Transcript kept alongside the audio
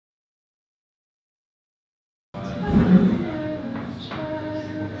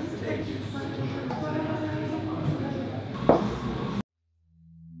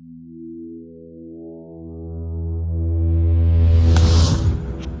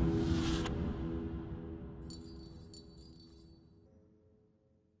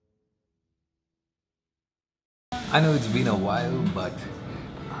I know it's been a while, but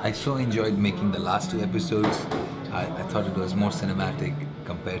I so enjoyed making the last 2 episodes. I thought it was more cinematic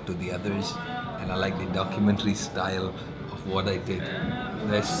compared to the others, and I like the documentary style of what I did.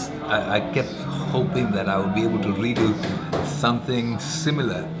 I kept hoping that I would be able to redo something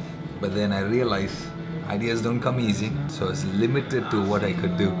similar, but then I realized ideas don't come easy, so I was limited to what I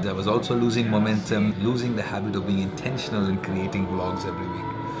could do. I was also losing momentum, losing the habit of being intentional in creating vlogs every week.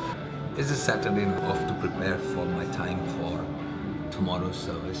 This is Saturday off to prepare for my time for tomorrow's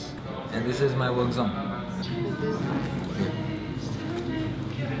service, and this is my work zone.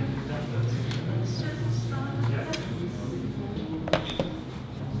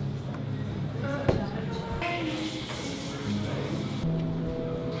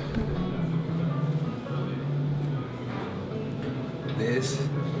 This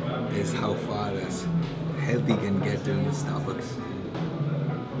is how far as healthy can get in Starbucks.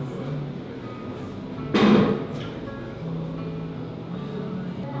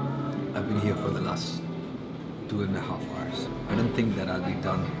 I've been here for the last 2.5 hours. I don't think that I'll be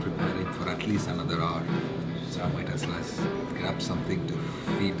done preparing for at least another hour. So I might as well grab something to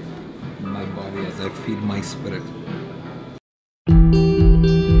feed my body as I feed my spirit.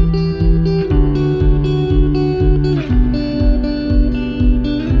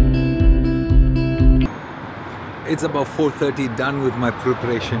 It's about 4:30, done with my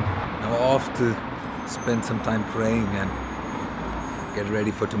preparation. I'm off to spend some time praying and get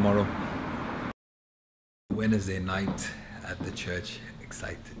ready for tomorrow. Wednesday night at the church,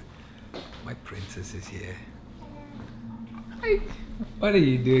 excited. My princess is here. Hi. What are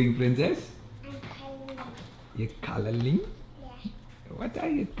you doing, princess? I'm coloring. You're coloring? Yeah. What are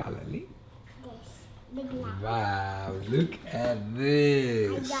you coloring? This. Big lamp. Wow, look at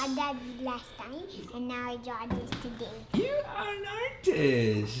this. I draw that last time and now I draw this today. You are an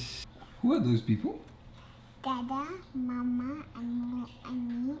artist. Who are those people? Dada, Mama, and me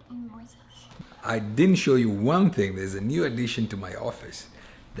and Moses. I didn't show you one thing. There's a new addition to my office.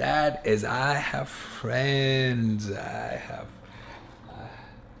 That is, I have friends. I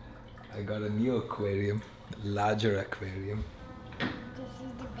got a new aquarium, larger aquarium. This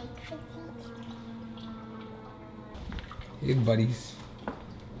is the big fishies. Hey, buddies.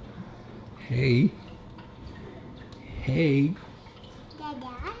 Hey. Hey.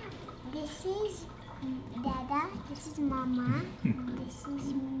 Dada, this is Dada, this is Mama, this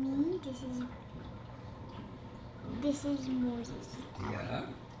is me, this is Moses. Yeah.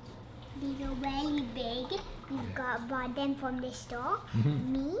 These are very big. We've bought them from the store.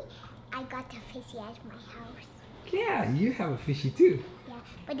 Me, I got a fishy at my house. Yeah, you have a fishy too. Yeah,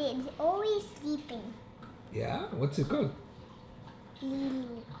 but it's always sleeping. Yeah? What's it called?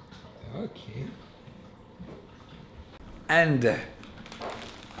 Lily. Okay. And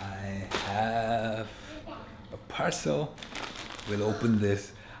I have a parcel. We'll open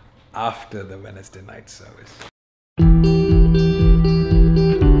this after the Wednesday night service.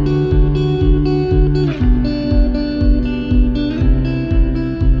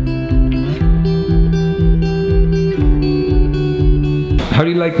 How do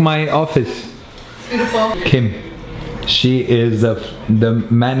you like my office? Beautiful. Kim. She is the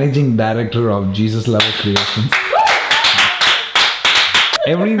managing director of Jesus Lover Creations.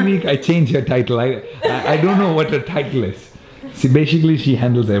 Every week I change her title. I don't know what her title is. See, basically she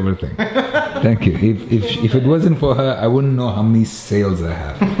handles everything. Thank you. If it wasn't for her, I wouldn't know how many sales I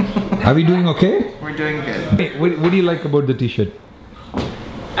have. Are we doing okay? We're doing good. Hey, what do you like about the t-shirt?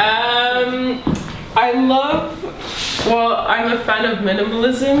 I'm a fan of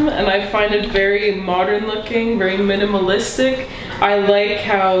minimalism and I find it very modern looking, very minimalistic. I like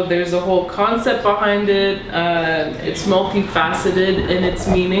how there's a whole concept behind it. It's multifaceted in its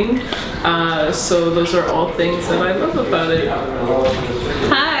meaning. So those are all things that I love about it.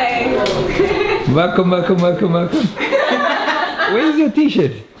 Hi! Welcome. Where's your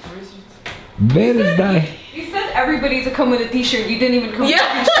t-shirt? Where is that? You said everybody to come with a t-shirt. You didn't even come with a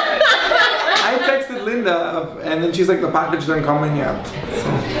t-shirt. I texted Linda and then she's like, the package didn't come in yet.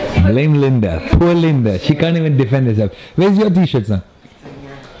 So. Lame Linda. Poor Linda. She can't even defend herself. Where's your t-shirt, son?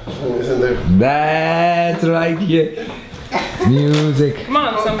 Isn't there? That's right here. Music. Come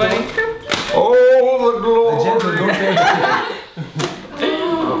on, somebody. Oh, the glory!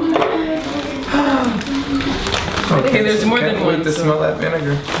 Okay, There's more Can't than wait one. to so- smell that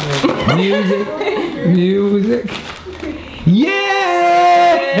vinegar. Music. Music.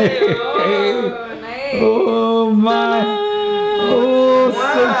 Yeah! Oh, nice. Oh my. Oh,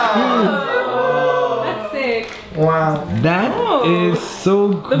 so That's sick. Wow. cool. That is so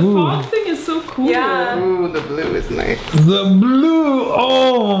The cool. fog thing is so cool. Yeah. Ooh, the blue is nice. The blue.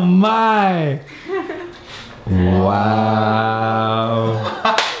 Oh my. Wow.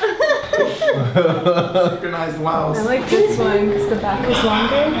 Synchronized wows. I like this one because the back is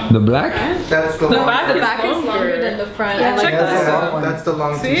longer. The black? That's the The long. back The is back is longer. longer than the front. Yeah, I like check that. this out. That's the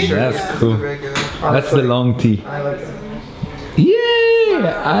long See? t-shirt. That's This is cool. the regular. That's the long tee. I like it. Yay!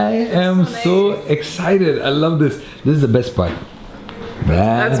 I am so excited. I love this. This is the best part.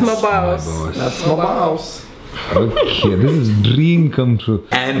 That's my boss. That's my mouse. Okay, this is dream come true.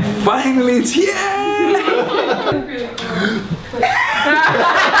 And finally it's here!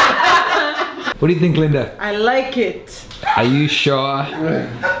 What do you think, Linda? I like it. Are you sure?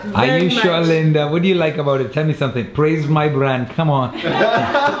 Are you sure, much. Linda? What do you like about it? Tell me something. Praise my brand. Come on.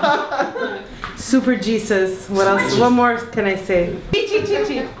 Super Jesus. What else? What more can I say?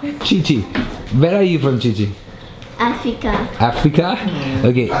 Chichi. Where are you from, Chichi? Africa. Africa?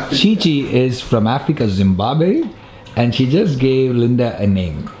 Okay, Chichi is from Africa, Zimbabwe, and she just gave Linda a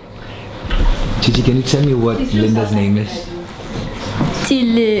name. Chichi, can you tell me what Linda's name is?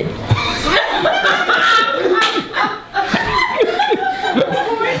 Chile.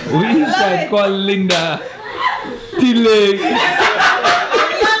 We should call Linda Tile.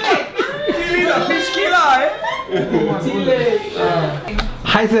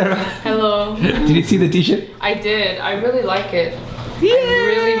 Hi, Sarah. Hello. Did you see the t-shirt? I did. I really like it.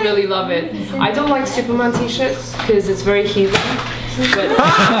 I really love it. I don't like Superman t-shirts because it's very heathen. But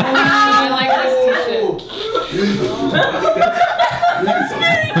I like this t-shirt.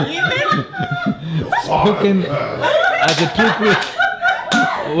 Spoken as a true Christian.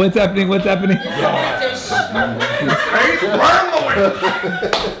 What's happening? What's happening?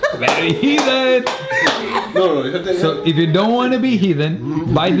 Very heathen. So if you don't want to be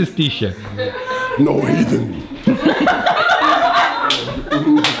heathen, buy this t-shirt. No heathen.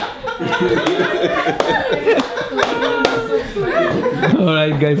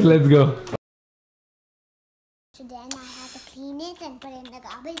 Alright guys, let's go. So then I had to clean it and put it in the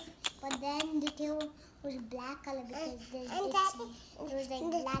garbage. But then the tail was black color because it was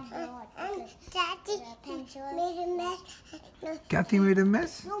like black dot. And Daddy made a mess. Kathy made a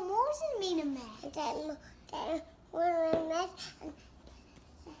mess? No, Moses made a mess. Daddy made a mess.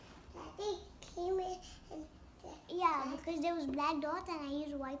 Daddy came in and yeah, because there was black dot and I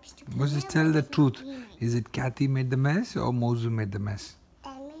used wipes to clean Moses, it, tell but the it's not truth. cleaning. Is it Kathy made the mess or Moses made the mess?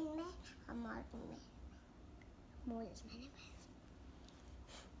 Dad made a mess or Moses made Moses made a mess.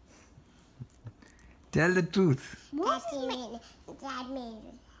 Tell the truth. Moses made Dad made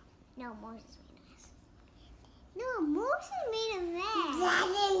it. No, Moses made a mess. No, Moses made a mess.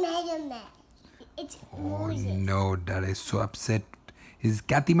 Daddy made a mess. It's Oh Moses. no, Dad is so upset. Is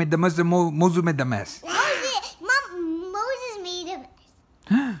Kathy made the mess or Moses made the mess? Moses made a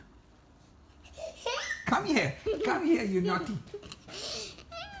mess. Come here, you naughty.